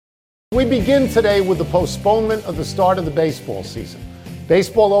We begin today with the postponement of the start of the baseball season.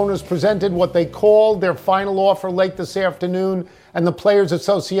 Baseball owners presented what they called their final offer late this afternoon, and the Players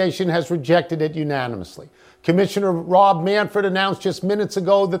Association has rejected it unanimously. Commissioner Rob Manfred announced just minutes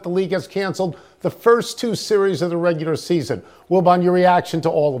ago that the league has canceled the first two series of the regular season. Wilbon, your reaction to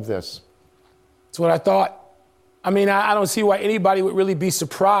all of this? That's what I thought. I mean, I don't see why anybody would really be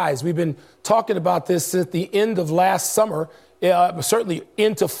surprised. We've been talking about this since the end of last summer. Certainly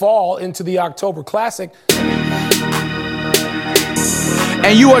into fall, into the October Classic.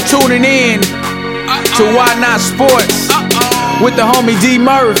 And you are tuning in to Why Not Sports with the homie D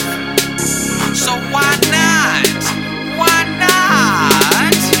Murph. So why not? Why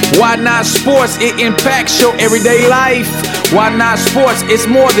not? Why Not Sports? It impacts your everyday life. Why Not Sports? It's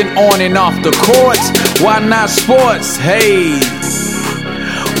more than on and off the courts. Why Not Sports? Hey.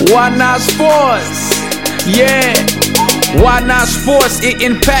 Why Not Sports? Yeah. Why Not Sports? It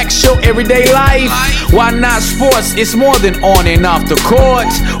impacts your everyday life. Why Not Sports? It's more than on and off the court.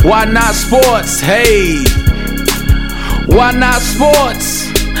 Why Not Sports? Hey. Why Not Sports?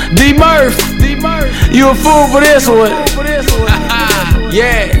 D Murph. You a fool for this one.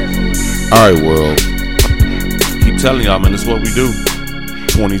 Yeah. All right, world. Keep telling y'all, man, this is what we do.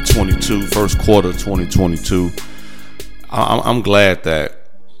 2022, first quarter 2022. I'm glad that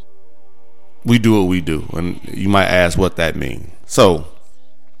we do what we do, and you might ask what that means. So,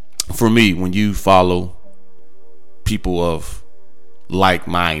 for me, when you follow people of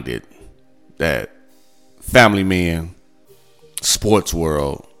like-minded, that family men, sports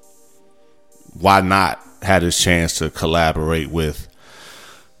world, why not have this chance to collaborate with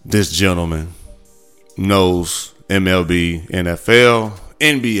this gentleman, knows MLB, NFL,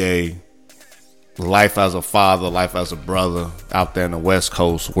 NBA, life as a father, life as a brother out there in the West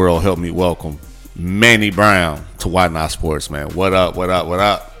Coast world. Help me welcome Manny Brown to Why Not Sports, man. What up?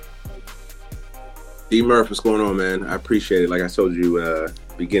 D Murph, what's going on, man? I appreciate it. Like I told you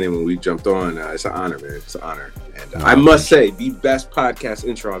beginning when we jumped on, it's an honor, man. It's an honor. And I must say, the best podcast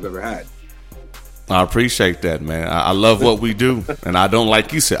intro I've ever had. I appreciate that, man. I love what we do. And I don't,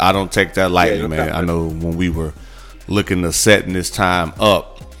 like you said, I don't take that lightly, man. I know when we were looking to setting this time up,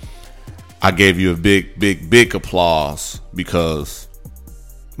 I gave you a big applause because,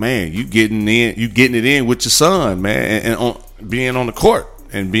 man, you getting it in with your son, man, and being on the court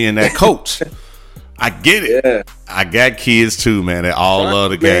and being that coach. I get it. Yeah. I got kids too, man. They all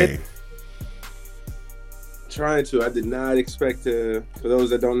love the game. Trying to. I did not expect to. For those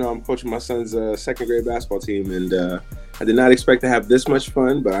that don't know, I'm coaching my son's second grade basketball team, and I did not expect to have this much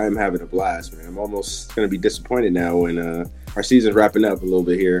fun, but I am having a blast, man. I'm almost going to be disappointed now when our season's wrapping up a little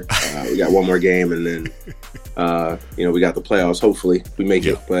bit here. We got one more game, and then we got the playoffs. Hopefully, we make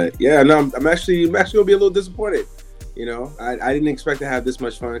it. But yeah, no, I'm actually going to be a little disappointed. You know, I didn't expect to have this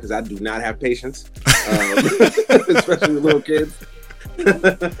much fun because I do not have patience, especially with little kids.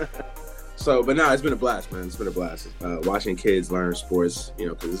 So, but no, it's been a blast, man. It's been a blast watching kids learn sports. You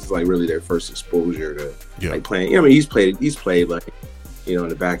know, because this is like really their first exposure to like playing. I mean, he's played like, you know, in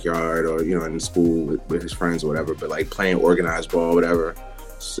the backyard or, you know, in school with his friends or whatever. But like playing organized ball, whatever,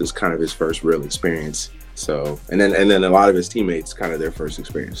 is kind of his first real experience. So, and then a lot of his teammates, kind of their first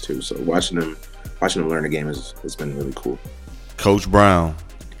experience too. So watching them learn the game has been really cool. Coach Brown,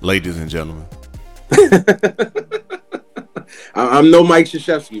 ladies and gentlemen. I'm no Mike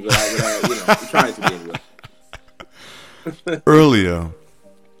Krzyzewski, but I'm trying to be anyway. Earlier,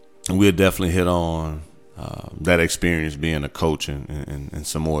 we'll definitely hit on that experience being a coach in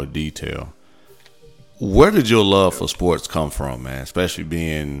some more detail. Where did your love for sports come from, man? Especially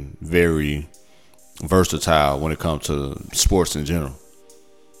being very versatile when it comes to sports in general.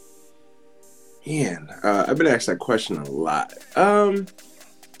 Man, I've been asked that question a lot.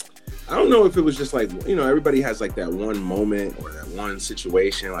 I don't know if it was just like, you know, everybody has like that one moment or that one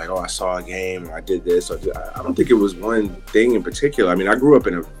situation, like, oh, I saw a game or I did this. I don't think it was one thing in particular. I mean, I grew up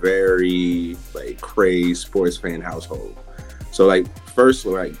in a very like crazed sports fan household. So like first,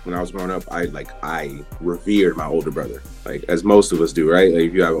 like when I was growing up, I revered my older brother, like as most of us do, right? Like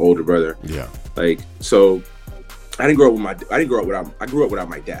if you have an older brother, like so. I grew up without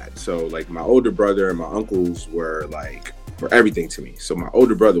my dad. So like my older brother and my uncles were everything to me. So my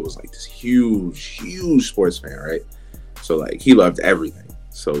older brother was like this huge sports fan, right? So like he loved everything.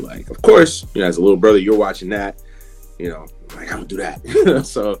 So like, of course, you know, as a little brother, you're watching that, you know, like I'm gonna do that.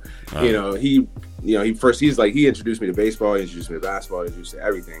 So, you know, he introduced me to baseball, he introduced me to basketball, he introduced me to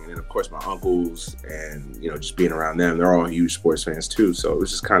everything. And then of course my uncles and, you know, just being around them, they're all huge sports fans too. So it was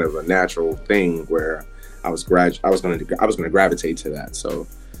just kind of a natural thing where I was going to gravitate to that. So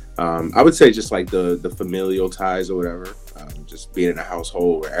I would say just like the familial ties or whatever. Just being in a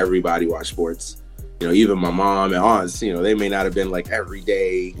household where everybody watched sports. You know, even my mom and aunts, you know, they may not have been like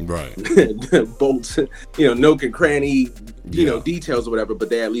everyday Right. bolts, you know, nook and cranny, you know, details or whatever, but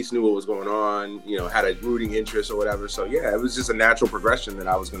they at least knew what was going on, you know, had a rooting interest or whatever. So yeah, it was just a natural progression that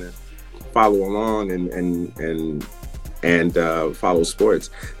I was going to follow along and follow sports.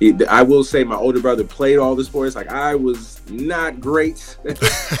 I will say my older brother played all the sports. Like, I was not great.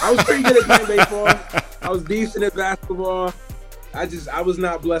 I was pretty good at playing baseball. I was decent at basketball. I was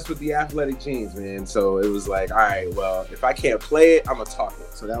not blessed with the athletic genes, man. So it was like, all right, well, if I can't play it, I'm gonna talk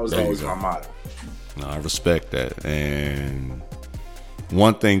it. So that was always my motto. No, I respect that. And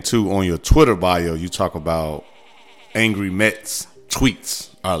one thing too, on your Twitter bio, you talk about angry Mets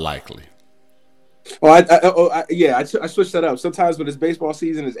tweets are likely. I switched that up. Sometimes when it's baseball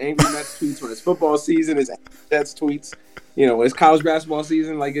season, it's angry Mets tweets. When it's football season, it's angry Mets tweets. You know, when it's college basketball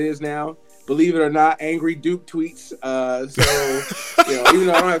season, like it is now, believe it or not, angry Duke tweets. So, you know, even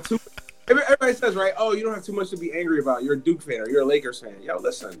though I don't have too, everybody says, right, oh, you don't have too much to be angry about. You're a Duke fan or you're a Lakers fan. Yo,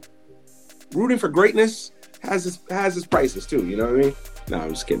 listen, rooting for greatness has its prices too. You know what I mean? No, I'm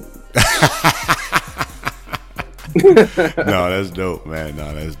just kidding. No, that's dope, man.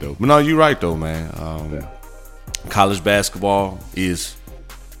 No, that's dope. But no, you're right though, man. College basketball is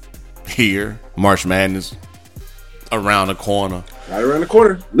here. March Madness around the corner. Right around the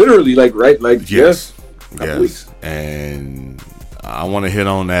corner, literally, Yes. And I want to hit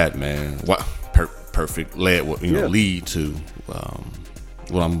on that, man. What perfect lead to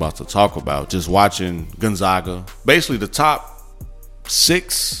what I'm about to talk about. Just watching Gonzaga, basically the top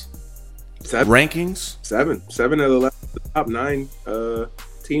 6 rankings. Seven of the top 9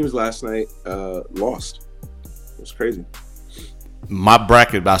 teams last night lost. It was crazy. My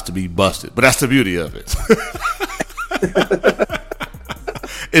bracket about to be busted, but that's the beauty of it.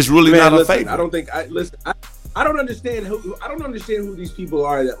 It's really not a favorite. I don't think I don't understand who these people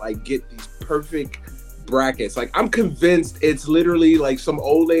are that like get these perfect brackets. Like, I'm convinced it's literally like some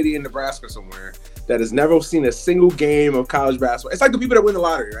old lady in Nebraska somewhere that has never seen a single game of college basketball. It's like the people that win the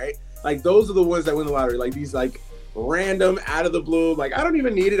lottery, right? Like, those are the ones that win the lottery. Like, these like random out of the blue. Like, I don't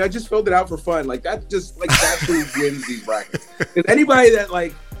even need it. I just filled it out for fun. Like, that's who wins these brackets. Because anybody that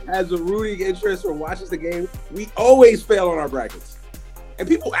like has a rooting interest or watches the game, we always fail on our brackets. And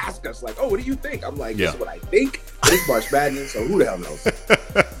people ask us, like, oh, what do you think? I'm like, this is what I think. It's March Madness, so who the hell knows?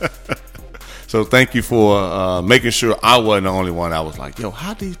 So thank you for making sure I wasn't the only one. I was like, yo,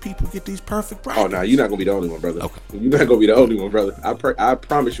 how do these people get these perfect brackets? Oh, no, you're not going to be the only one, brother. Okay. You're not going to be the only one, brother. I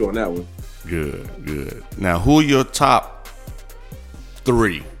promise you on that one. Good. Now, who are your top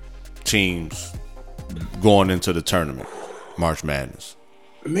 3 teams going into the tournament, March Madness?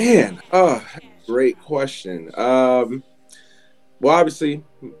 Man, great question. Well, obviously,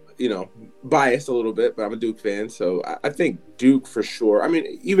 you know, biased a little bit, but I'm a Duke fan, so I think Duke for sure. I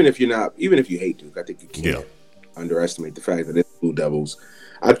mean, even if you hate Duke, I think you can't underestimate the fact that it's Blue Devils.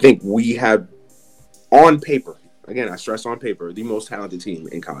 I think we have, on paper, again, I stress on paper, the most talented team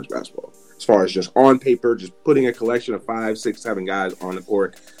in college basketball. As far as just on paper, just putting a collection of 5, 6, 7 guys on the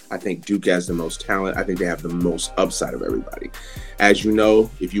court, I think Duke has the most talent. I think they have the most upside of everybody. As you know,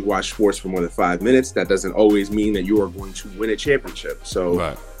 if you watch sports for more than 5 minutes, that doesn't always mean that you are going to win a championship.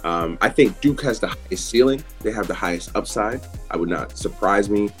 So I think Duke has the highest ceiling. They have the highest upside. I would not surprise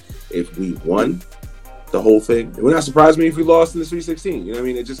me if we won the whole thing. It would not surprise me if we lost in the Sweet 16. You know what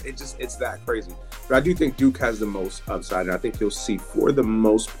I mean? It's that crazy. But I do think Duke has the most upside, and I think you'll see, for the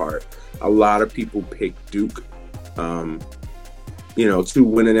most part, a lot of people pick Duke, to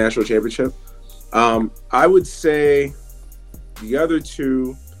win a national championship. I would say the other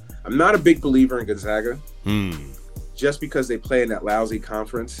two, I'm not a big believer in Gonzaga, just because they play in that lousy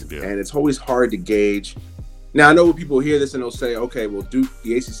conference, and it's always hard to gauge. Now, I know when people hear this and they'll say, okay, well, Duke,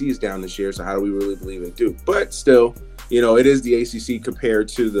 the ACC is down this year, so how do we really believe in Duke? But still, it is the ACC compared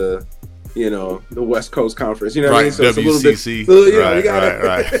to the West Coast Conference. You know what I mean? So WCC. It's a little bit,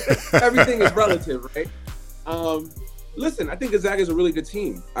 right. Everything is relative, right? Listen, I think Gonzaga is a really good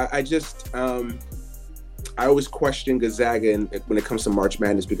team. I always question Gonzaga when it comes to March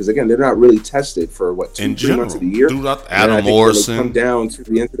Madness because, again, they're not really tested for, 2-3 months of the year. Adam Morrison. Come down to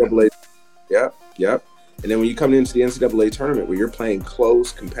the NCAA. Yep. And then when you come into the NCAA tournament where you're playing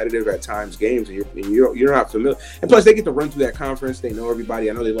close, competitive at times games, and you're not familiar. And plus, they get to run through that conference. They know everybody.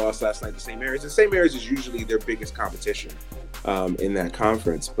 I know they lost last night to St. Mary's. And St. Mary's is usually their biggest competition in that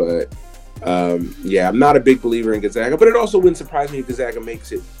conference. But, I'm not a big believer in Gonzaga. But it also wouldn't surprise me if Gonzaga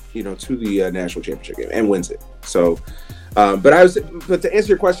makes it, to the national championship game and wins it. So, but to answer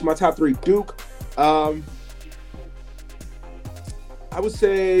your question, my top 3, Duke. I would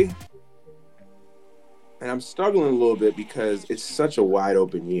say, and I'm struggling a little bit because it's such a wide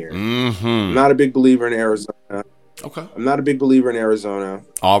open year. Mm-hmm. I'm not a big believer in Arizona. Okay. I'm not a big believer in Arizona.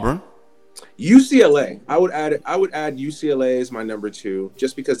 Auburn. UCLA. I would add UCLA as my number 2,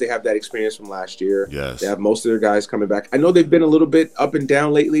 just because they have that experience from last year. Yes. They have most of their guys coming back. I know they've been a little bit up and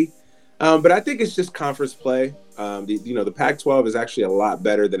down lately, but I think it's just conference play. The Pac-12 is actually a lot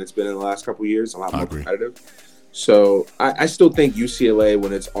better than it's been in the last couple of years. A lot more competitive. So I still think UCLA,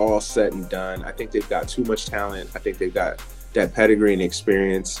 when it's all said and done, I think they've got too much talent. I think they've got that pedigree and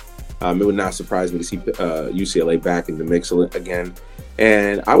experience. It would not surprise me to see UCLA back in the mix again.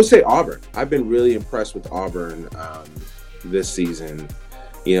 And I would say Auburn. I've been really impressed with Auburn this season.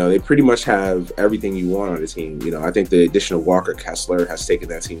 They pretty much have everything you want on the team. I think the addition of Walker Kessler has taken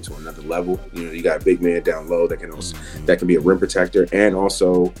that team to another level. You got a big man down low that can be a rim protector and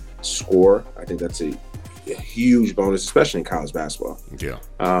also score. I think that's a huge bonus, especially in college basketball. Yeah.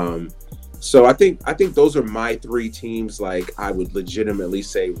 So I think those are my 3 teams. Like, I would legitimately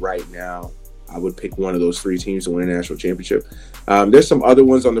say right now, I would pick one of those 3 teams to win a national championship. There's some other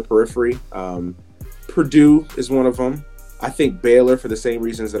ones on the periphery. Purdue is one of them. I think Baylor, for the same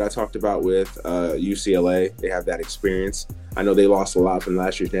reasons that I talked about with UCLA. They have that experience. I know they lost a lot from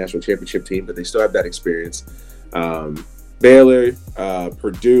last year's national championship team, but they still have that experience. Baylor,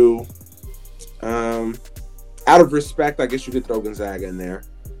 Purdue. Out of respect, I guess you could throw Gonzaga in there.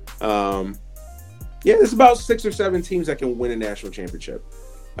 There's about 6 or 7 teams that can win a national championship.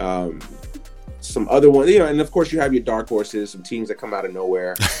 Some other ones, and of course you have your dark horses, some teams that come out of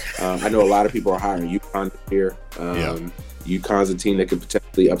nowhere. I know a lot of people are high on UConn here. UConn's a team that could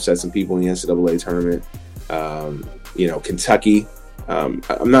potentially upset some people in the NCAA tournament. Kentucky.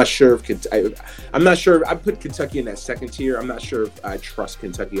 I'm not sure if I put Kentucky in that second tier. I'm not sure if I trust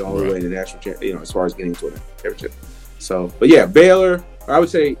Kentucky all the way in the national championship, as far as getting to a championship. So, but yeah, Baylor, or I would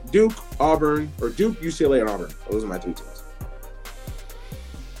say Duke, Auburn, or Duke, UCLA, and Auburn. Those are my 3 teams.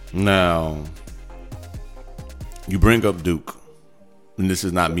 Now, you bring up Duke, and this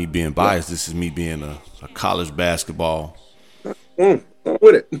is not me being biased. This is me being a college basketball with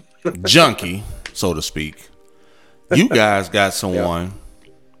it junkie, so to speak. You guys got someone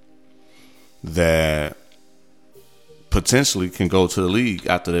that potentially can go to the league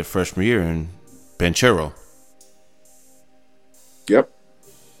after their freshman year in Banchero. Yep.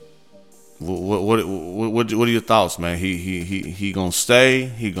 What are your thoughts, man? He gonna stay?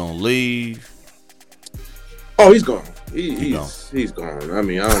 He gonna leave? Oh, he's gone. He's gone. I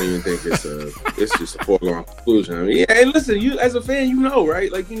mean, I don't even think it's just a foregone conclusion. I mean, yeah. And listen, you as a fan,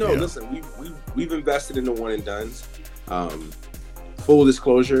 right? Like, listen, we've invested in the one and dones. Full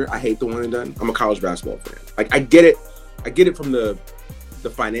disclosure, I hate the one and done. I'm a college basketball fan. Like, I get it from the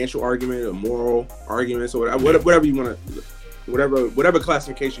financial argument or moral arguments or whatever you want to, whatever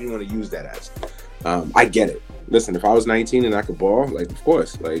classification you want to use that as. I get it. Listen, if I was 19 and I could ball, like, of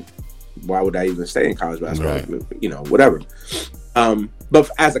course, like, why would I even stay in college basketball? Right. Whatever. But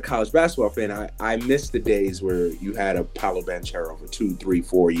as a college basketball fan, I miss the days where you had a Paolo Banchero for 2, 3,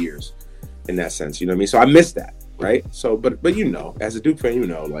 4 years in that sense. You know what I mean? So I miss that. Right. So, but as a Duke fan,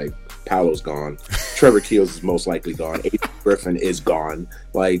 like, Paolo's gone. Trevor Keels is most likely gone. A.J. Griffin is gone.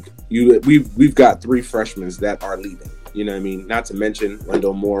 Like, we've got 3 freshmen that are leaving. You know what I mean? Not to mention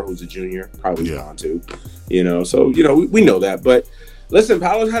Wendell Moore, who's a junior, probably gone too. So we know that. But listen,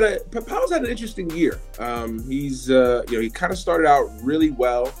 Paolo's had an interesting year. He kind of started out really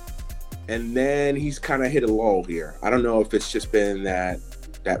well, and then he's kind of hit a lull here. I don't know if it's just been that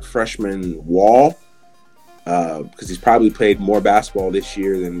freshman wall. Because he's probably played more basketball this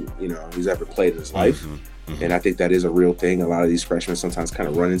year than he's ever played in his life, and I think that is a real thing. A lot of these freshmen sometimes kind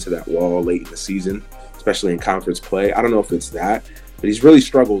of run into that wall late in the season, especially in conference play. I don't know if it's that, but he's really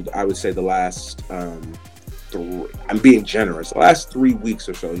struggled. I would say the last, I'm being generous, the last 3 weeks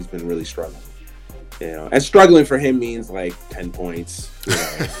or so, he's been really struggling. And struggling for him means like 10 points,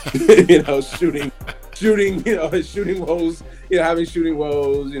 shooting, shooting woes, having shooting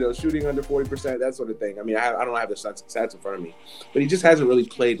woes, shooting under 40%, that sort of thing. I mean, I don't have the stats in front of me, but he just hasn't really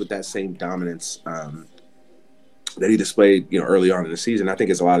played with that same dominance that he displayed, early on in the season. I think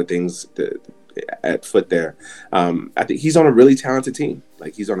it's a lot of things at foot there. I think he's on a really talented team.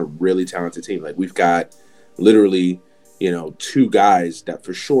 Like, we've got literally, 2 guys that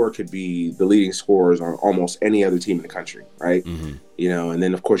for sure could be the leading scorers on almost any other team in the country, right? Mm-hmm. And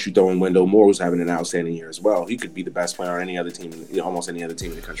then of course you throw in Wendell Moore, who's having an outstanding year as well. He could be the best player on any other team, almost any other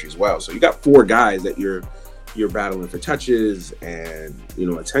team in the country as well. So you got 4 guys that you're battling for touches and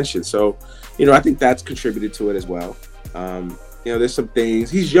attention. So I think that's contributed to it as well. there's some things.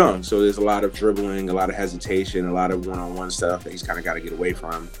 He's young, so there's a lot of dribbling, a lot of hesitation, a lot of one-on-one stuff that he's kind of got to get away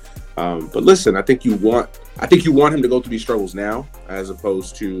from. But listen, I think you want him to go through these struggles now, as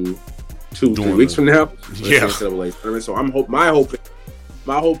opposed to 2-3 weeks from now. Yeah. So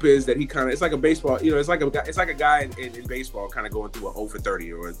my hope is that he kind of, it's like a baseball, it's like a guy in baseball kind of going through a 0 for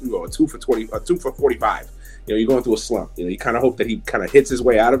 30 or a 2 for 20, a 2 for 45. You're going through a slump. You kind of hope that he kind of hits his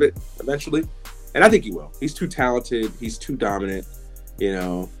way out of it eventually. And I think he will. He's too talented. He's too dominant.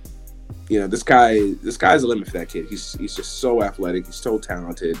 This guy's a limit for that kid. He's just so athletic. He's so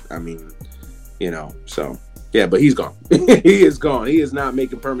talented. I mean, so yeah, but he's gone. He is gone. He is not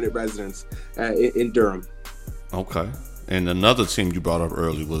making permanent residence in Durham. Okay. And another team you brought up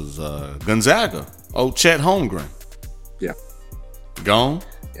early was Gonzaga. Oh, Chet Holmgren. Yeah. Gone?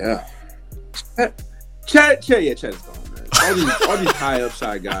 Yeah. Chet is gone, man. All these high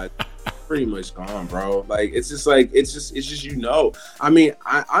upside guys pretty much gone, bro. Like it's just I mean,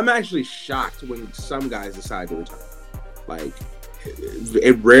 I'm actually shocked when some guys decide to retire. Like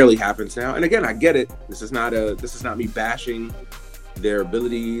it rarely happens now. And again, I get it. This is not me bashing their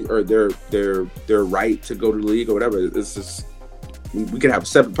ability or their right to go to the league or whatever. This is, we could have a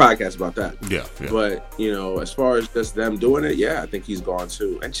separate podcast about that. Yeah. But as far as just them doing it, yeah, I think he's gone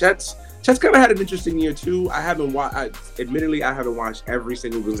too. And Chet's kind of had an interesting year too. Admittedly, I haven't watched every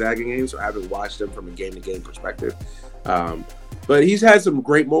single Gonzaga game, so I haven't watched them from a game-to-game perspective. But he's had some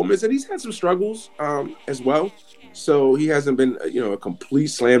great moments, and he's had some struggles as well. So he hasn't been, a complete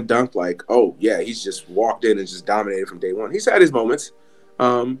slam dunk. Like, oh yeah, he's just walked in and just dominated from day one. He's had his moments,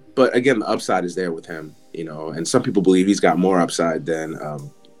 but again, the upside is there with him. And some people believe he's got more upside than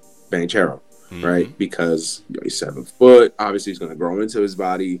Banchero, right? Because he's 7 foot. Obviously, he's going to grow into his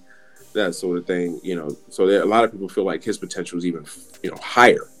body. That sort of thing, so a lot of people feel like his potential is even,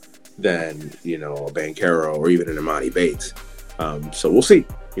 higher than, a Banchero or even an Imani Bates. So we'll see.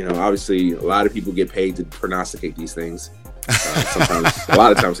 Obviously a lot of people get paid to prognosticate these things. A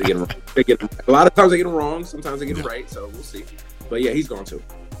lot of times they get them wrong. Sometimes they get them right. So we'll see. But yeah, he's gone too.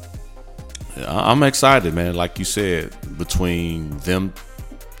 I'm excited, man. Like you said, between them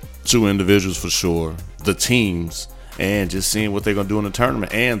two individuals for sure, the teams, and just seeing what they're going to do in the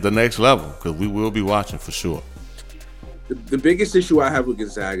tournament and the next level, because we will be watching for sure. The biggest issue I have with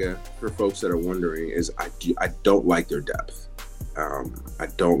Gonzaga, for folks that are wondering, is I don't like their depth. I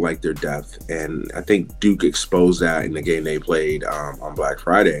don't like their depth, and I think Duke exposed that in the game they played on Black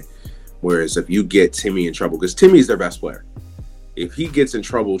Friday. Whereas if you get Timmy in trouble, because Timmy's their best player, if he gets in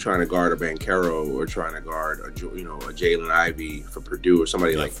trouble trying to guard a Banchero or trying to guard a Jalen Ivey for Purdue or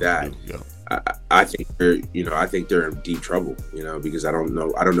somebody like that, I think they're in deep trouble. Because I don't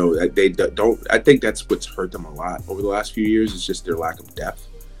know. I think that's what's hurt them a lot over the last few years. It's just their lack of depth.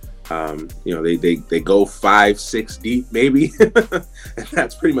 They go 5-6 deep maybe, and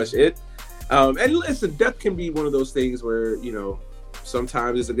that's pretty much it. And listen, depth can be one of those things where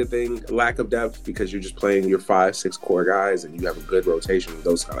sometimes it's a good thing, lack of depth, because you're just playing your 5-6 core guys and you have a good rotation of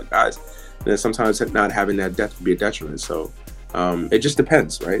those kind of guys. And then sometimes not having that depth can be a detriment. So it just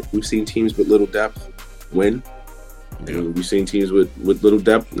depends, right? We've seen teams with little depth win. And we've seen teams with little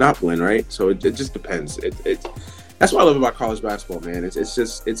depth not win, right? So it just depends. That's what I love about college basketball, man. It's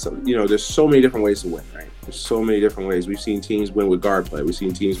there's so many different ways to win, right? There's so many different ways. We've seen teams win with guard play. We've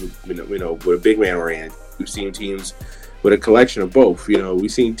seen teams with with a big man oriented. We've seen teams with a collection of both.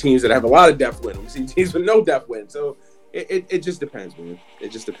 We've seen teams that have a lot of depth win. We've seen teams with no depth win. So it just depends, man.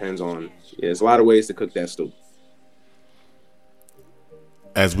 It just depends on. There's a lot of ways to cook that stew.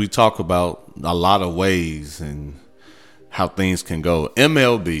 As we talk about a lot of ways and how things can go,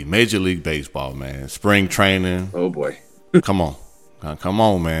 MLB, Major League Baseball, man, spring training. Oh boy, come on,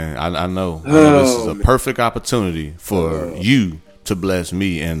 man. I know this is a perfect opportunity for you to bless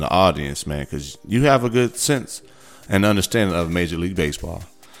me and the audience, man, because you have a good sense and understanding of Major League Baseball.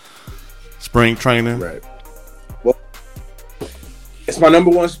 Spring training, right? Well, it's my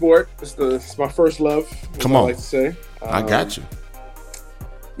number one sport. It's my first love. Come on, I like to say. I got you.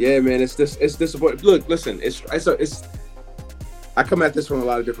 Yeah, man. It's disappointing. Look, listen. I come at this from a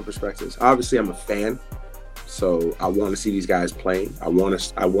lot of different perspectives. Obviously, I'm a fan, so I want to see these guys playing. I want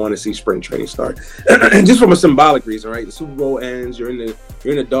to see spring training start, and just from a symbolic reason, right? The Super Bowl ends. You're in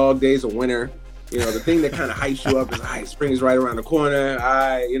the dog days of winter. The thing that kind of hypes you up is, spring's right around the corner.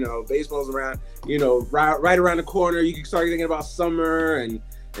 Baseball's around. Right around the corner. You can start thinking about summer and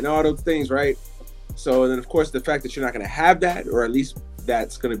all those things, right? So then, of course, the fact that you're not going to have that, or at least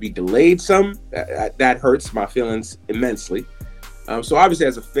that's going to be delayed some, that hurts my feelings immensely. So obviously,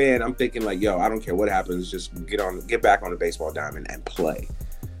 as a fan, I'm thinking like, I don't care what happens, just get back on the baseball diamond and play.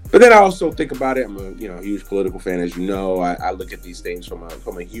 But then I also think about it. I'm a huge political fan, as you know. I look at these things from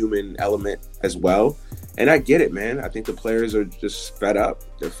a human element as well, and I get it, man. I think the players are just fed up.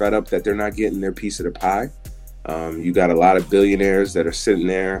 They're fed up that they're not getting their piece of the pie. You got a lot of billionaires that are sitting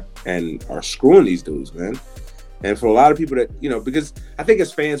there and are screwing these dudes, man. And for a lot of people that, because I think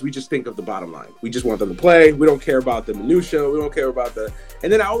as fans, we just think of the bottom line. We just want them to play. We don't care about the minutia. We don't care about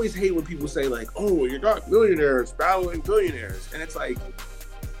and then I always hate when people say like, oh, you got millionaires battling billionaires. And it's like,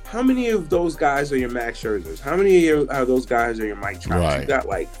 how many of those guys are your Max Scherzers? How many of those guys are your Mike Trouts? Right. You got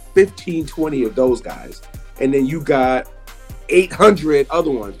like 15, 20 of those guys. And then you got 800 other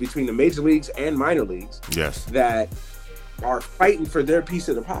ones between the major leagues and minor leagues. Yes. That are fighting for their piece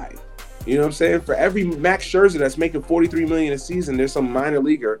of the pie. You know what I'm saying? For every Max Scherzer that's making $43 million a season, there's some minor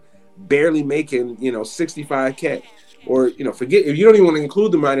leaguer barely making, $65K. Or, forget, if you don't even want to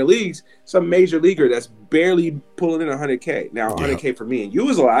include the minor leagues, some major leaguer that's barely pulling in $100K. Now, $100K for me and you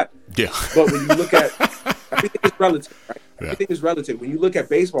is a lot. Yeah. But when you look at, everything is relative, right? Yeah. Everything is relative. When you look at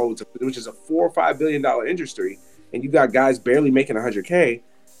baseball, which is a $4 or $5 billion industry, and you got guys barely making $100K,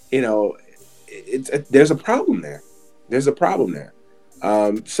 there's a problem there. There's a problem there.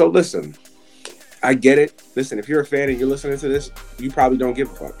 So listen, I get it. Listen, if you're a fan and you're listening to this, you probably don't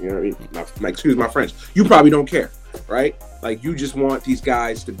give a fuck. You know what I mean? Excuse my French. You probably don't care, right? Like, you just want these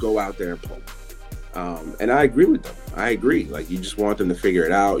guys to go out there and play. And I agree with them. I agree. Like, you just want them to figure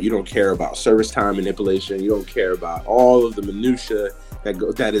it out. You don't care about service time manipulation. You don't care about all of the minutia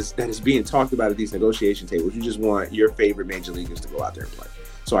that is being talked about at these negotiation tables. You just want your favorite major leaguers to go out there and play.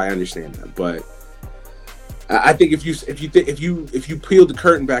 So I understand that, but I think if you peel the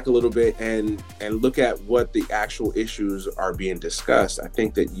curtain back a little bit and look at what the actual issues are being discussed, I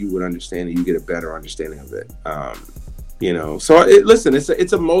think that you would understand and you get a better understanding of it. So listen,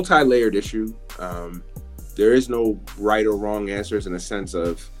 it's a multi-layered issue. There is no right or wrong answers in a sense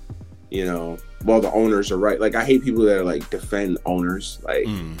of, the owners are right. Like, I hate people that are like defend owners. Like,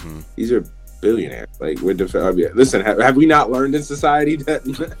 these are billionaires. Like, listen, have we not learned in society that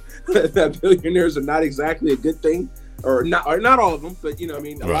that billionaires are not exactly a good thing, or not all of them, but a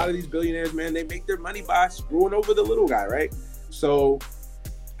lot of these billionaires, man, they make their money by screwing over the little guy, right? So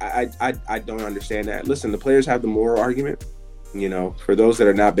I don't understand that. Listen, the players have the moral argument. For those that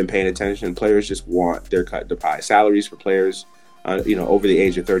have not been paying attention, players just want their cut to pie. Salaries for players, over the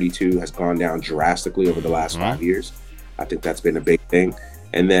age of 32 has gone down drastically over the last 5 years. I think that's been a big thing.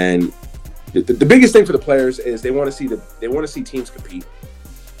 And then the biggest thing for the players is they want to see teams compete.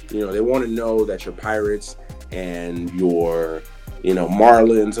 They want to know that your Pirates and your,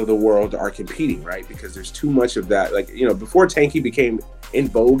 Marlins of the world are competing, right? Because there's too much of that. Like, before Tanky became in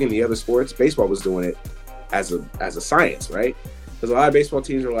vogue in the other sports, baseball was doing it as a science, right? Because a lot of baseball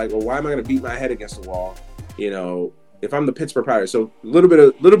teams are like, well, why am I going to beat my head against the wall? If I'm the Pittsburgh Pirates. So a little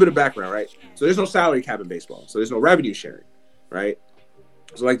bit of background, right? So there's no salary cap in baseball. So there's no revenue sharing, right?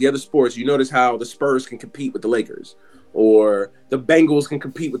 So like the other sports, you notice how the Spurs can compete with the Lakers, or the Bengals can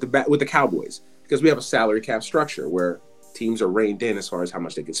compete with the Cowboys, because we have a salary cap structure where teams are reined in as far as how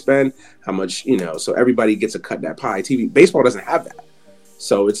much they can spend, how much, so everybody gets a cut in that pie. Baseball doesn't have that.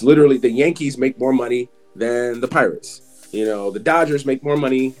 So it's literally the Yankees make more money than the Pirates. The Dodgers make more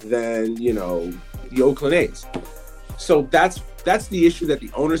money than, the Oakland A's. So that's the issue that the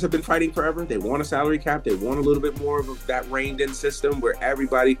owners have been fighting forever. They want a salary cap. They want a little bit more of that reined-in system where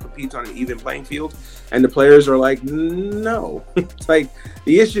everybody competes on an even playing field. And the players are like, no. It's like,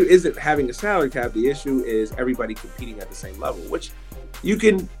 the issue isn't having a salary cap. The issue is everybody competing at the same level, which you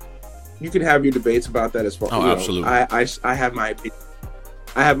can have your debates about that as far. Oh, absolutely. I have my opinion.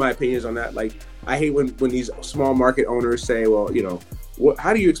 I have my opinions on that. Like, I hate when these small market owners say, well,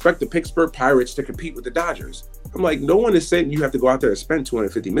 how do you expect the Pittsburgh Pirates to compete with the Dodgers? I'm like, no one is saying you have to go out there and spend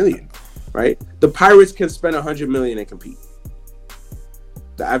 $250 million, right? The Pirates can spend $100 million and compete.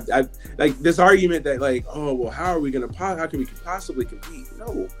 I've like this argument that like, oh well, how can we possibly compete?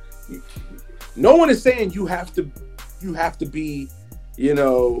 No one is saying you have to be,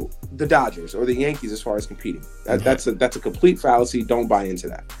 the Dodgers or the Yankees as far as competing. That's a complete fallacy. Don't buy into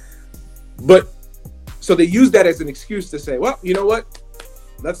that. But so they use that as an excuse to say, well, you know what?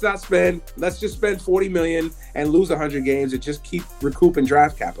 Let's just spend $40 million and lose 100 games and just keep recouping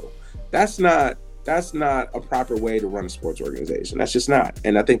draft capital. That's not a proper way to run a sports organization. That's just not.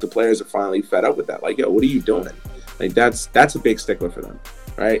 And I think the players are finally fed up with that. Like, yo, what are you doing? Like, that's a big stickler for them,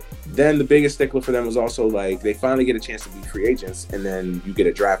 right? Then the biggest stickler for them was also like they finally get a chance to be free agents, and then you get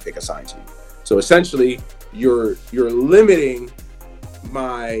a draft pick assigned to you. So essentially, you're limiting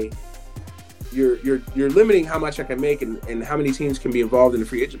you're limiting how much I can make and how many teams can be involved in the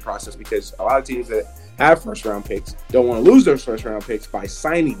free agent process, because a lot of teams that have first-round picks don't want to lose those first-round picks by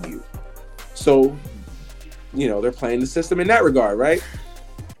signing you. So, they're playing the system in that regard, right?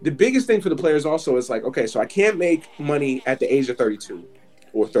 The biggest thing for the players also is like, okay, so I can't make money at the age of 32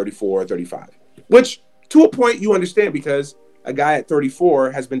 or 34 or 35, which to a point you understand because a guy at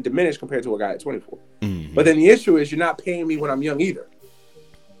 34 has been diminished compared to a guy at 24. Mm-hmm. But then the issue is you're not paying me when I'm young either.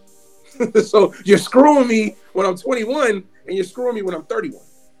 So you're screwing me when I'm 21 and you're screwing me when I'm 31.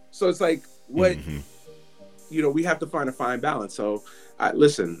 So it's like, what, we have to find a fine balance. So I'm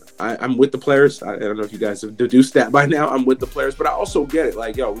with the players. I don't know if you guys have deduced that by now. I'm with the players, but I also get it.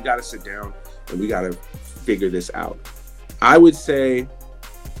 Like, we got to sit down and we got to figure this out. I would say,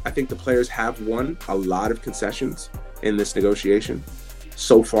 I think the players have won a lot of concessions in this negotiation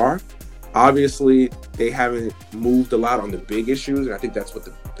so far. Obviously, they haven't moved a lot on the big issues, and I think that's what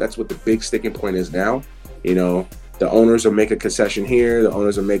the big sticking point is now. The owners will make a concession here. The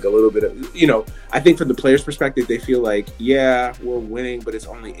owners will make a little bit of, I think from the players' perspective, they feel like, yeah, we're winning, but it's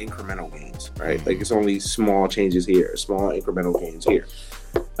only incremental gains, right? Like it's only small changes here, small incremental gains here.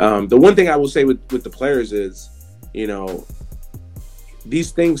 The one thing I will say with the players is,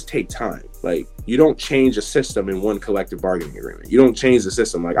 these things take time. Like you don't change a system in one collective bargaining agreement. You don't change the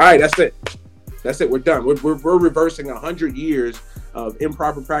system like, all right, that's it. We're done. We're reversing 100 years of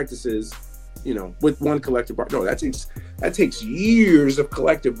improper practices, with one collective bargaining. No, that takes years of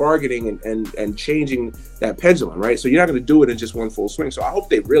collective bargaining and changing that pendulum, right? So you're not going to do it in just one full swing. So I hope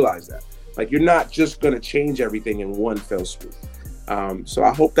they realize that. Like you're not just going to change everything in one fell swoop. So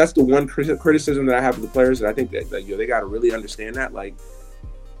I hope that's the one criticism that I have of the players, and I think that they got to really understand that. Like,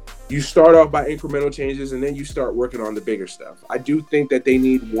 you start off by incremental changes, and then you start working on the bigger stuff. I do think that they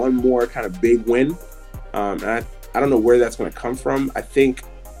need one more kind of big win. And I don't know where that's going to come from. I think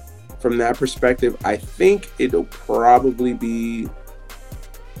from that perspective, I think it'll probably be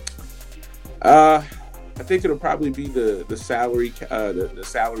the salary the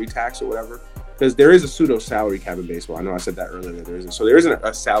salary tax or whatever. Because there is a pseudo salary cap in baseball. I know I said that earlier. There isn't. So there isn't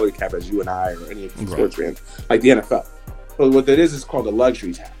a salary cap as you and I or any of the sports fans like the NFL. But what that is called a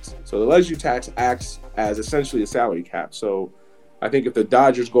luxury tax. So the luxury tax acts as essentially a salary cap. So I think if the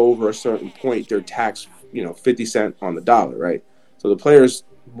Dodgers go over a certain point, they're taxed, 50 cents on the dollar, right? So the players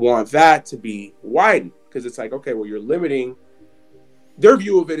want that to be widened because it's like, okay, well, you're limiting. Their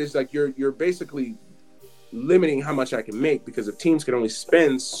view of it is like you're basically limiting how much I can make because if teams can only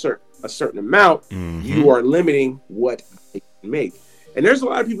spend a certain amount, you are limiting what they can make. And there's a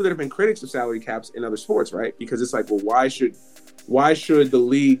lot of people that have been critics of salary caps in other sports, right? Because it's like, well, why should the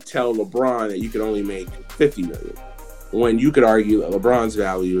league tell LeBron that you can only make $50 million when you could argue that LeBron's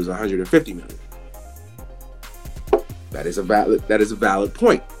value is $150 million? That is a valid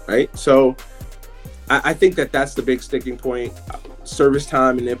point, right? So I think that's the big sticking point. Service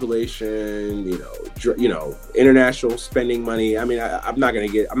time manipulation, international spending money. I mean, I'm not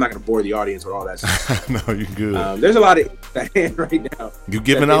gonna bore the audience with all that stuff. No, you're good. There's a lot of that hand right now. You're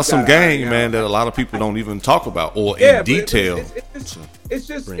giving out some game, man, that a lot of people don't even talk about or in detail. Listen,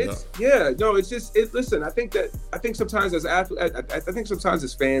 I think sometimes as athletes, I think sometimes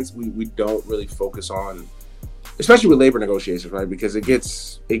as fans, we don't really focus on, especially with labor negotiations, right? Because it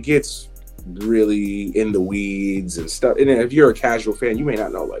gets really in the weeds and stuff. And if you're a casual fan, you may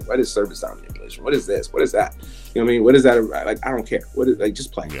not know, like, what is service time manipulation? What is this? What is that? You know what I mean? What is that? Like, I don't care. What is, like,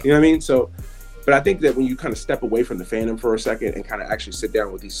 just play. Yeah. You know what I mean? So, but I think that when you kind of step away from the fandom for a second and kind of actually sit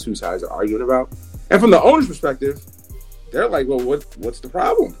down with these two sides are arguing about, and from the owner's perspective, they're like, well, what's the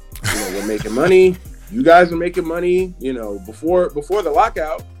problem? We're making money. You guys are making money. Before the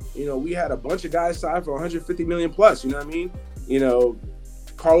lockout, we had a bunch of guys signed for $150 million plus. You know what I mean?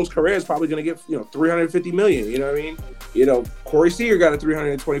 Carlos Correa is probably going to get, $350 million. You know what I mean? Corey Seager got a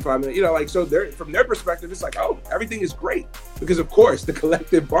 $325 million. So from their perspective, it's like, oh, everything is great because, of course, the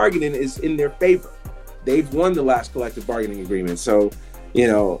collective bargaining is in their favor. They've won the last collective bargaining agreement. So, it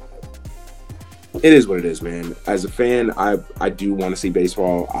is what it is, man. As a fan, I do want to see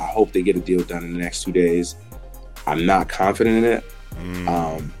baseball. I hope they get a deal done in the next 2 days. I'm not confident in it.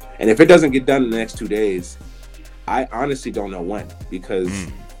 And if it doesn't get done in the next 2 days, I honestly don't know when, because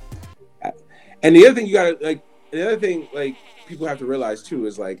and the other thing people have to realize too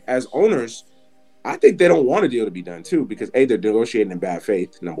is, like, as owners, I think they don't want a deal to be done too, because A, they're negotiating in bad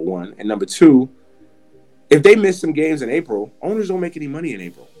faith, number one, and number two, if they miss some games in April, owners don't make any money in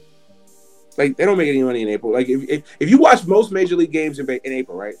April. Like, they don't make any money in April. Like, if you watch most major league games in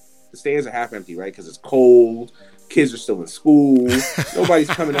April, right, the stands are half empty, right, because it's cold. Kids are still in school. Nobody's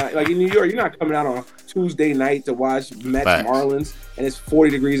coming out. Like in New York, you're not coming out on a Tuesday night to watch Mets Marlins, and it's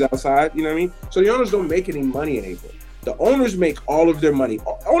 40 degrees outside. You know what I mean? So the owners don't make any money in April. The owners make all of their money.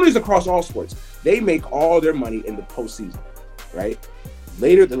 Owners across all sports they make all their money in the postseason, right?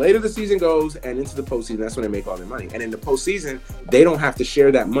 The later the season goes and into the postseason, that's when they make all their money. And in the postseason, they don't have to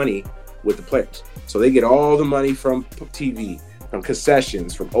share that money with the players. So they get all the money from TV, from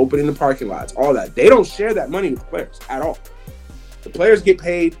concessions, from opening the parking lots, all that. They don't share that money with the players at all. The players get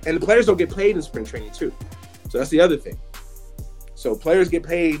paid, and the players don't get paid in spring training too. So that's the other thing. So players get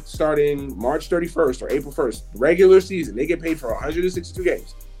paid starting March 31st or April 1st, regular season. They get paid for 162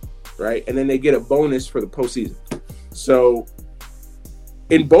 games, right? And then they get a bonus for the postseason. So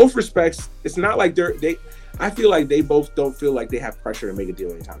in both respects, it's not like I feel like they both don't feel like they have pressure to make a deal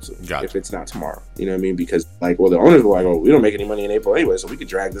anytime soon. Gotcha. If it's not tomorrow. You know what I mean? Because the owners were like, oh, we don't make any money in April anyway, so we could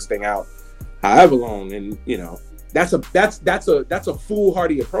drag this thing out however long. And that's a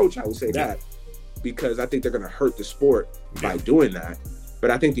foolhardy approach, I would say that, because I think they're gonna hurt the sport by doing that.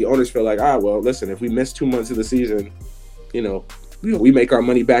 But I think the owners feel like, well, listen, if we miss 2 months of the season, we make our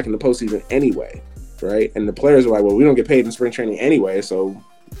money back in the postseason anyway. Right? And the players are like, well, we don't get paid in spring training anyway, so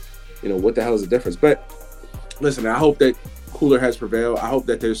what the hell is the difference? But listen, I hope that cooler heads prevail. I hope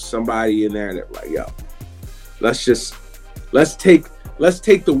that there's somebody in there that like, yo, let's take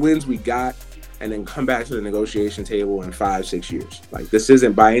the wins we got and then come back to the negotiation table in 5-6 years. Like, this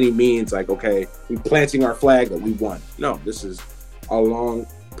isn't by any means like, okay, we're planting our flag that we won. No, this is a long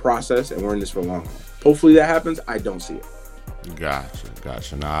process and we're in this for a long haul. Hopefully that happens. I don't see it.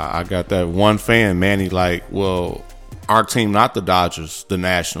 Gotcha. Now, I got that one fan, Manny, like, well, our team, not the Dodgers, the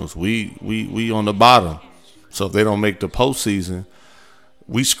Nationals, we on the bottom. So if they don't make the postseason,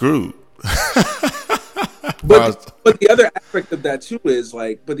 we screwed. But the other aspect of that too is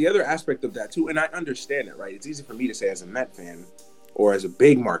and I understand it, right? It's easy for me to say as a Met fan or as a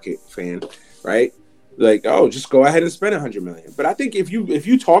big market fan, right? Like, oh, just go ahead and spend $100 million. But I think if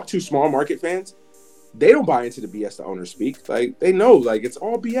you talk to small market fans, they don't buy into the BS the owners speak. Like, they know, like, it's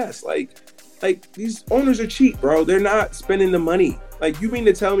all BS. Like these owners are cheap, bro. They're not spending the money. Like, you mean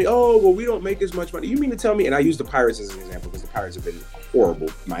to tell me, oh, well, we don't make as much money. You mean to tell me, and I use the Pirates as an example because the Pirates have been horrible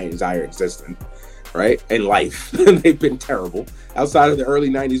my entire existence, right? In life. They've been terrible. Outside of the early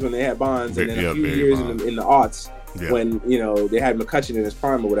 90s when they had Bonds, and then a few years in the aughts when, they had McCutchen in his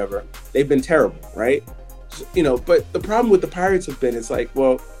prime or whatever. They've been terrible, right? So, but the problem with the Pirates have been, it's like,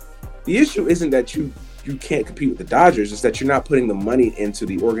 well, the issue isn't that you can't compete with the Dodgers, it's that you're not putting the money into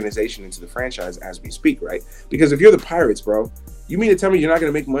the organization, into the franchise as we speak, right? Because if you're the Pirates, bro, you mean to tell me you're not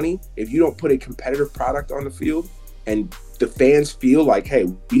going to make money if you don't put a competitive product on the field and the fans feel like, hey,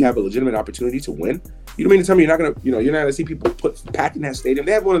 we have a legitimate opportunity to win? You don't mean to tell me you're not going to see people packing that stadium?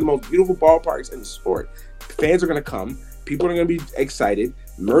 They have one of the most beautiful ballparks in the sport. Fans are going to come. People are going to be excited.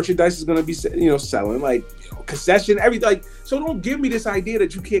 Merchandise is going to be, selling, like, concession, everything. Like, so don't give me this idea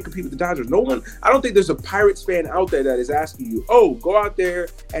that you can't compete with the Dodgers. I don't think there's a Pirates fan out there that is asking you, oh, go out there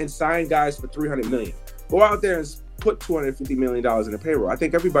and sign guys for $300 million. Go out there and put $250 million in a payroll. I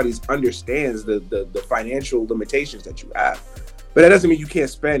think everybody understands the financial limitations that you have. But that doesn't mean you can't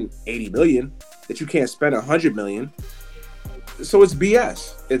spend $80 million, that you can't spend $100 million. So it's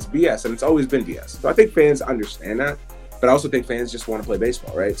BS. It's BS, and it's always been BS. So I think fans understand that. But I also think fans just want to play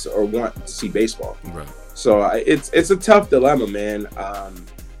baseball, right? So, or want to see baseball. Right. So it's a tough dilemma, man.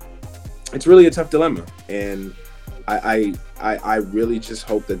 It's really a tough dilemma, and I really just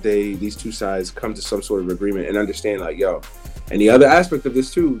hope that these two sides come to some sort of agreement and understand, like, yo. And the other aspect of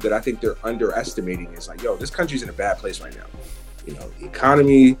this too that I think they're underestimating is, like, yo, this country's in a bad place right now. The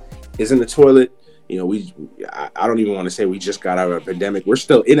economy is in the toilet. I don't even want to say we just got out of a pandemic. We're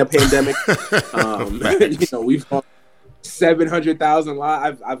still in a pandemic. We've lost 700,000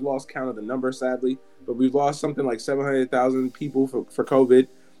 lives. I've lost count of the number, sadly, but we've lost something like 700,000 people for COVID.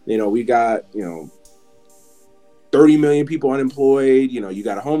 We got 30 million people unemployed. You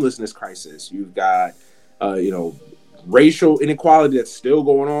got a homelessness crisis. You've got racial inequality that's still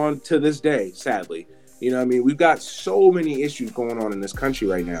going on to this day, sadly. We've got so many issues going on in this country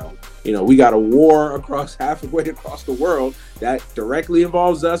right now. We got a war halfway across the world that directly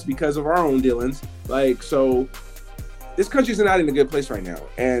involves us because of our own dealings. Like, so this country's not in a good place right now.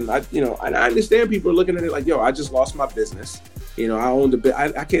 And I understand people are looking at it like, yo, I just lost my business. I owned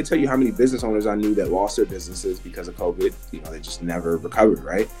I can't tell you how many business owners I knew that lost their businesses because of COVID. They just never recovered,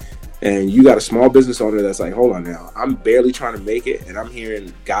 right? And you got a small business owner that's like, hold on now, I'm barely trying to make it, and I'm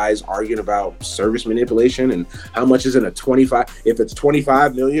hearing guys arguing about service manipulation and how much is in a 25, if it's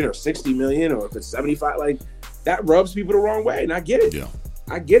 25 million or 60 million or if it's 75, like, that rubs people the wrong way, and I get it. Yeah,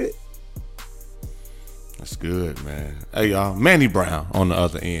 I get it. That's good, man. Hey, y'all, Manny Brown on the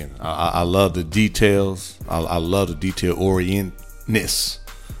other end. I love the details. I love the detail orientedness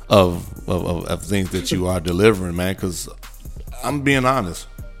of things that you are delivering, man. Because I'm being honest,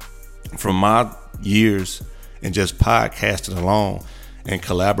 from my years and just podcasting alone and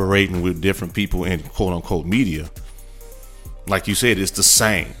collaborating with different people in quote unquote media, like you said, it's the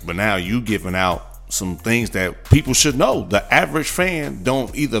same. But now you giving out some things that people should know. The average fan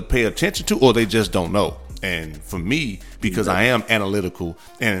don't either pay attention to or they just don't know. And for me, because I am analytical,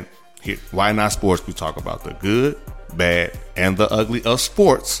 and here, Why Not Sports, we talk about the good, bad, and the ugly of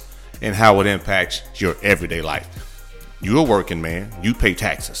sports and how it impacts your everyday life. You're a working man. You pay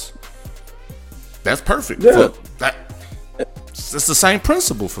taxes. That's perfect. Yeah. It's the same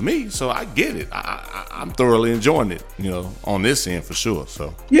principle for me, so I get it. I'm thoroughly enjoying it, on this end for sure.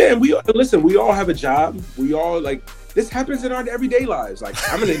 So yeah, and we all have a job. We all this happens in our everyday lives. Like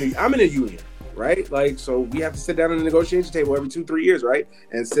I'm in a union, right? Like, so we have to sit down at a negotiation table every 2-3 years, right?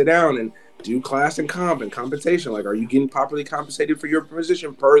 And sit down and do class and comp and compensation. Like, are you getting properly compensated for your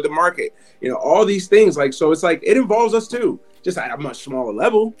position per the market? All these things. Like, so it's like it involves us too. Just at a much smaller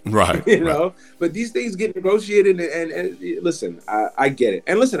level, right? But these things get negotiated, and listen, I get it,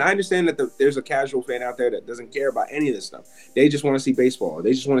 and listen, I understand that there's a casual fan out there that doesn't care about any of this stuff. They just want to see baseball,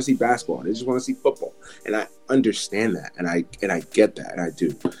 they just want to see basketball, they just want to see football, and I understand that, and I get that, and I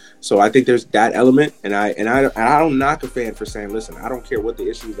do. So I think there's that element, and I don't knock a fan for saying, listen, I don't care what the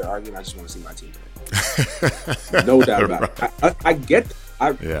issues they're arguing, I just want to see my team play. No doubt about it. I get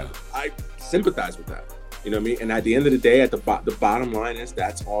that. I sympathize with that. You know what I mean? And at the end of the day, the bottom line is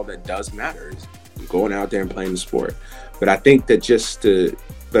that's all that does matter is going out there and playing the sport. But I think that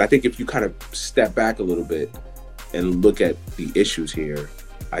if you kind of step back a little bit and look at the issues here,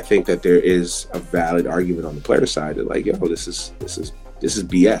 I think that there is a valid argument on the player side that this is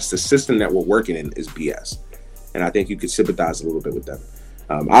BS. The system that we're working in is BS. And I think you could sympathize a little bit with them.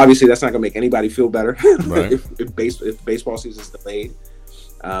 Obviously, that's not going to make anybody feel better right. if baseball season is delayed.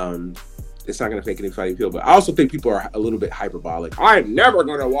 It's not going to make anybody feel, but I also think people are a little bit hyperbolic. I'm never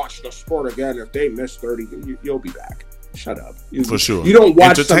going to watch the sport again if they miss 30. You'll be back. Shut up. For sure. You don't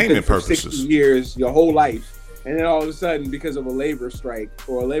watch entertainment something for purposes. 60 years, your whole life, and then all of a sudden, because of a labor strike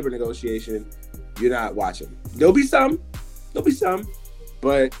or a labor negotiation, you're not watching. There'll be some,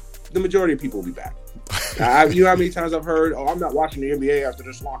 but the majority of people will be back. You know how many times I've heard, I'm not watching the NBA after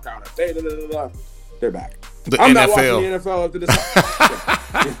this lockout. They're back. I'm not watching the NFL after this.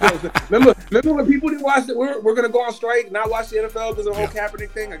 Remember when people didn't watch it? We're going to go on strike, not watch the NFL because of the whole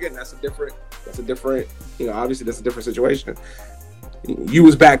Kaepernick thing. Again, that's a different. Obviously that's a different situation. You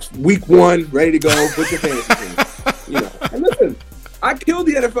was back week 1, ready to go with your fantasy team. And listen, I killed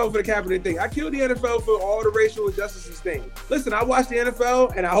the NFL for the Kaepernick thing. I killed the NFL for all the racial injustices thing. Listen, I watch the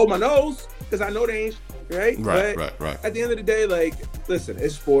NFL and I hold my nose because I know they ain't. Right. At the end of the day, listen,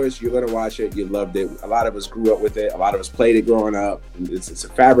 it's sports. You're gonna watch it. You loved it. A lot of us grew up with it. A lot of us played it growing up. It's a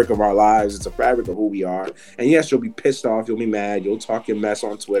fabric of our lives. It's a fabric of who we are. And yes, you'll be pissed off. You'll be mad. You'll talk your mess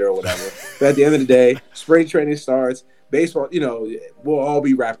on Twitter or whatever. But at the end of the day, spring training starts. Baseball, we'll all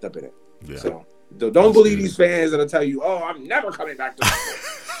be wrapped up in it. Yeah. So don't believe these fans that'll tell you, "Oh, I'm never coming back to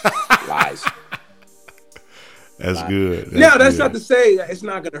sport." Lies. That's good. That's not to say that it's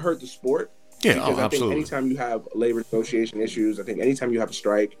not going to hurt the sport. Yeah, because I absolutely. think anytime you have labor negotiation issues, I think anytime you have a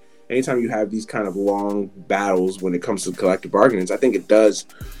strike, anytime you have these kind of long battles when it comes to collective bargaining, I think it does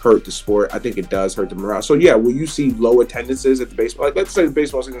hurt the sport. I think it does hurt the morale. So yeah, will you see low attendances at the baseball? Let's say the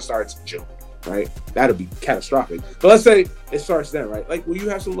baseball season starts in June, right? That'll be catastrophic. But let's say it starts then, right? Will you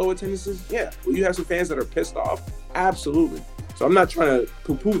have some low attendances? Yeah. Will you have some fans that are pissed off? Absolutely. So I'm not trying to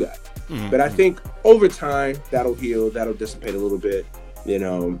poo-poo that. Mm-hmm. But I think over time, that'll heal, that'll dissipate a little bit,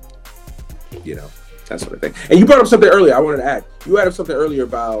 that sort of thing. And you brought up something earlier I wanted to add. You added something earlier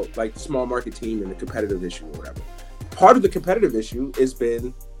about the small market team and the competitive issue or whatever. Part of the competitive issue has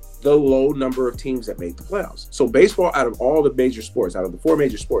been the low number of teams that make the playoffs. So baseball, out of all the major sports, out of the 4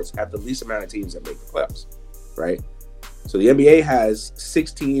 major sports, have the least amount of teams that make the playoffs, right? So the NBA has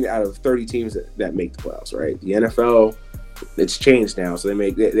 16 out of 30 teams that make the playoffs, right? The NFL, it's changed now. So I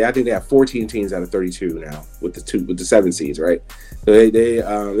think they have 14 teams out of 32 now with the 7 seeds, right? So they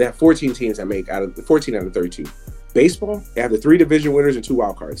have 14 teams that make 14 out of 32. Baseball, they have the 3 division winners and 2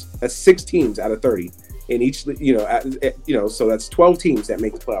 wild cards. That's 6 teams out of 30 in each. So that's 12 teams that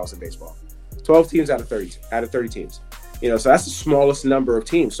make the playoffs in baseball. 12 teams out of 30 teams. So that's the smallest number of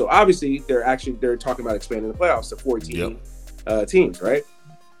teams. So obviously they're talking about expanding the playoffs to 14 teams, right?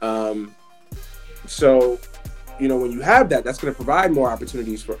 So when you have that, that's going to provide more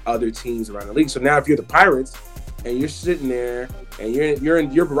opportunities for other teams around the league. So now if you're the Pirates and you're sitting there and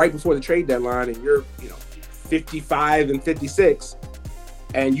you're right before the trade deadline and you're 55 and 56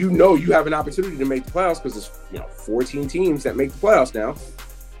 and you have an opportunity to make the playoffs because there's 14 teams that make the playoffs now,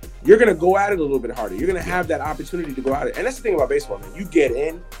 you're going to go at it a little bit harder. You're going to have that opportunity to go at it. And that's the thing about baseball, man. You get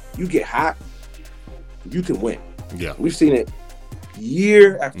in, you get hot, you can win. Yeah. We've seen it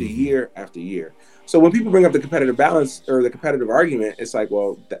year after year after year. So when people bring up the competitive balance or the competitive argument, it's like,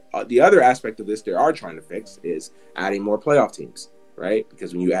 well, the other aspect of this they are trying to fix is adding more playoff teams, right?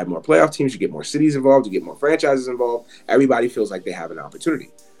 Because when you add more playoff teams, you get more cities involved, you get more franchises involved. Everybody feels like they have an opportunity.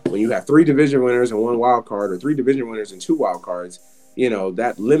 When you have 3 division winners and 1 wild card, or 3 division winners and 2 wild cards, you know,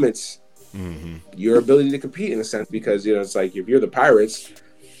 that limits your ability to compete in a sense, because, you know, it's like if you're the Pirates,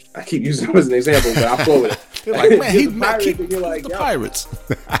 I keep using them as an example, but I'll flow with it. You're like, man, you're the Pirates, and you're like, the Pirates.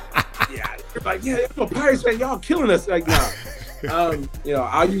 Yeah, you're like, yeah, I'm a Pirates fan. Y'all killing us. Like, nah. You know,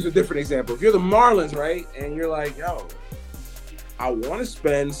 I'll use a different example. If you're the Marlins, right, and you're like, yo, I want to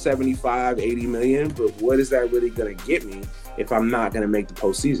spend 75, 80 million, but what is that really going to get me if I'm not going to make the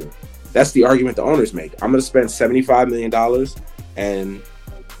postseason? That's the argument the owners make. I'm going to spend $75 million and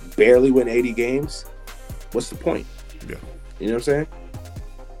barely win 80 games. What's the point? Yeah. You know what I'm saying?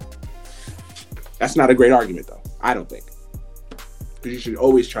 That's not a great argument, though. I don't think. Because you should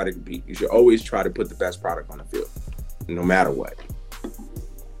always try to compete. You should always try to put the best product on the field, no matter what.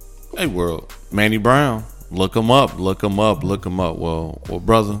 Hey, world. Manny Brown. Look him up. Look him up. Look him up. Well,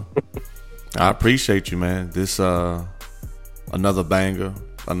 brother, I appreciate you, man. This another banger,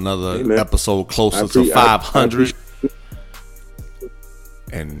 another episode closer to 500.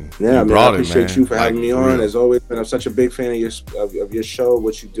 And yeah, man, I appreciate man. you for having me on. As always, man, I'm such a big fan of your show,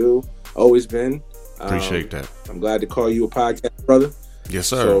 what you do. Always been. Appreciate that. I'm glad to call you a podcast brother. Yes,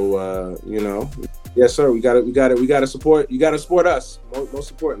 sir. So you know, yes, sir. We got to support. You got to support us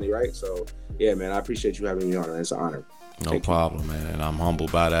most importantly, right? So yeah, man, I appreciate you having me on. It's an honor. No problem, man. And I'm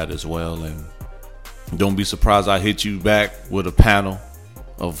humbled by that as well. And don't be surprised I hit you back with a panel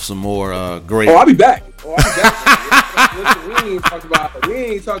of some more great. Oh, I'll be back. Listen, we ain't talked about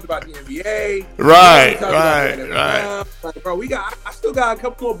the NBA. Right. Like, bro, I still got a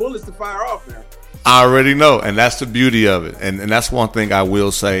couple more bullets to fire off, man. I already know, and that's the beauty of it. And that's one thing I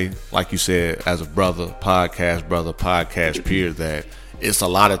will say, like you said, as a podcast peer, that it's a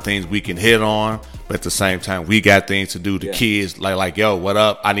lot of things we can hit on, but at the same time, we got things to do. The kids, like, yo, what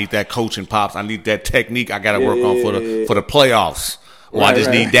up? I need that coaching pops. I need that technique I got to work on for the playoffs. Or I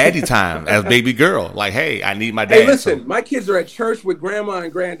just need daddy time as baby girl. Like, hey, I need my dad. Hey, listen, my kids are at church with grandma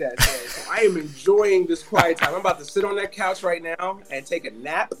and granddad today, so I am enjoying this quiet time. I'm about to sit on that couch right now and take a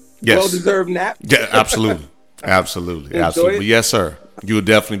nap. Yes. Well-deserved nap. Yeah, absolutely. Absolutely. Yes, sir. You'll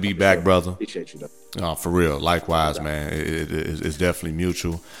definitely be back, brother. Appreciate you, though. Oh, for real. Likewise, man. It's definitely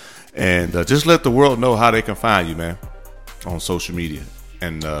mutual. And just let the world know how they can find you, man, on social media.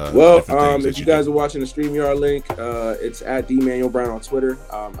 And if you guys are watching the StreamYard link, it's at DManuelBrown on Twitter.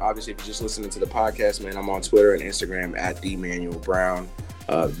 Obviously, if you're just listening to the podcast, man, I'm on Twitter and Instagram at DManuelBrown.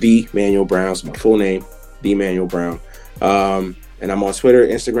 DManuel Brown is my full name, DManuel Brown. And I'm on Twitter,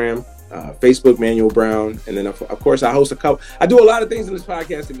 Instagram, Facebook, Manuel Brown. And then, of course, I host a couple. I do a lot of things in this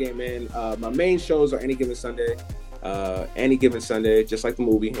podcasting game, man. My main shows are Any Given Sunday, just like the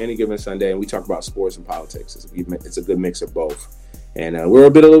movie, Any Given Sunday. And we talk about sports and politics. It's a good mix of both. And we're a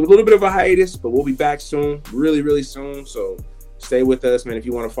little bit of a hiatus, but we'll be back soon, really, really soon. So stay with us, man. If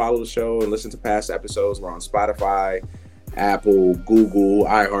you want to follow the show and listen to past episodes, we're on Spotify, Apple, Google,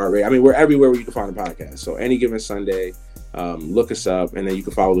 iHeartRadio. I mean, we're everywhere where you can find a podcast. So Any Given Sunday, look us up, and then you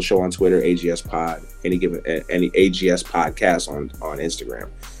can follow the show on Twitter, AGS Pod, any AGS Podcast on Instagram.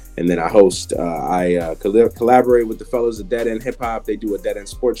 And then I host, collaborate with the fellas at Dead End Hip Hop. They do a Dead End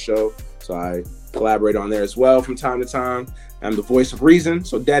Sports show, so I collaborate on there as well from time to time. I'm the voice of reason,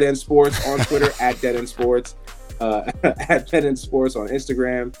 so Dead End Sports on Twitter, at Dead End Sports, at Dead End Sports on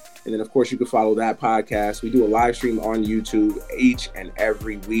Instagram. And then, of course, you can follow that podcast. We do a live stream on YouTube each and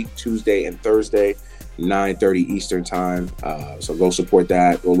every week, Tuesday and Thursday, 9:30 Eastern time. So go support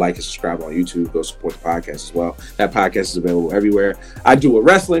that. Go like and subscribe on YouTube. Go support the podcast as well. That podcast is available everywhere. I do a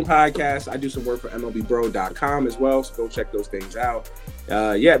wrestling podcast. I do some work for MLBBro.com as well. So go check those things out.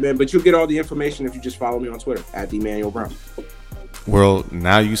 Yeah, man. But you'll get all the information if you just follow me on Twitter at DManuel Brown. Well,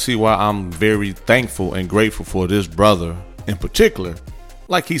 now you see why I'm very thankful and grateful for this brother in particular.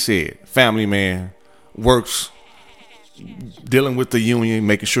 Like he said, family man, works, dealing with the union,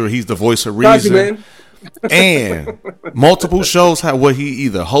 making sure he's the voice of reason. Thank you, man. And multiple shows, what he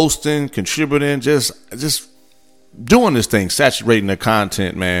either hosting, contributing, just doing this thing, saturating the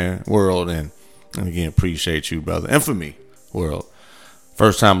content, man, world. And again, appreciate you, brother. And for me, world.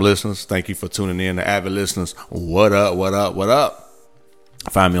 First time listeners, thank you for tuning in. The avid listeners, what up?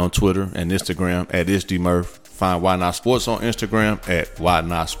 Find me on Twitter and Instagram at IsDMurph. Find Why Not Sports on Instagram at Why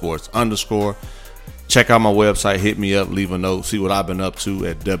Not Sports _. Check out my website. Hit me up. Leave a note. See what I've been up to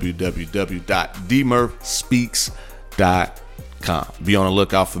at www.dmurphspeaks.com. Be on the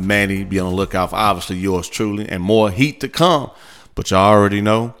lookout for Manny. Be on the lookout for obviously yours truly and more heat to come. But y'all already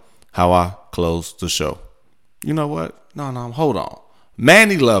know how I close the show. You know what? No, hold on.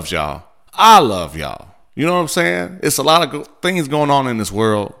 Manny loves y'all. I love y'all. You know what I'm saying? It's a lot of things going on in this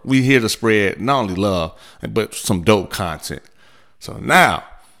world. We here to spread not only love, but some dope content. So now,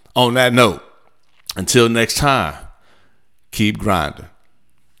 on that note, until next time, keep grinding.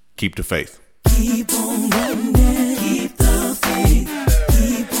 Keep the faith. Keep on running, keep the faith.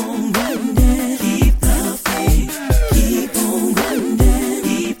 Keep on running, keep the faith. Keep on running,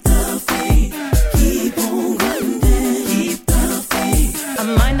 keep the faith. Keep on running, keep the faith. I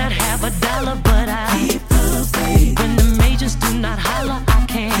might not have a dollar, but I keep the faith. When the majors do not holler, I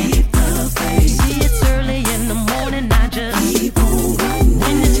can't keep the faith. See, it's early in the morning, I just keep on running.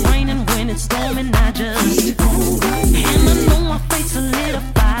 When it's raining, when it's storming, I just keep on running. And I know my face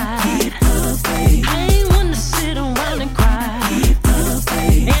solidified. Keep the faith. I ain't one to sit around and cry. Keep the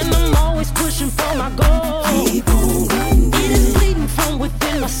faith. And I'm always pushing for my goal. Keep on running. It is bleeding from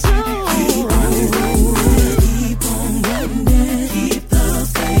within my soul.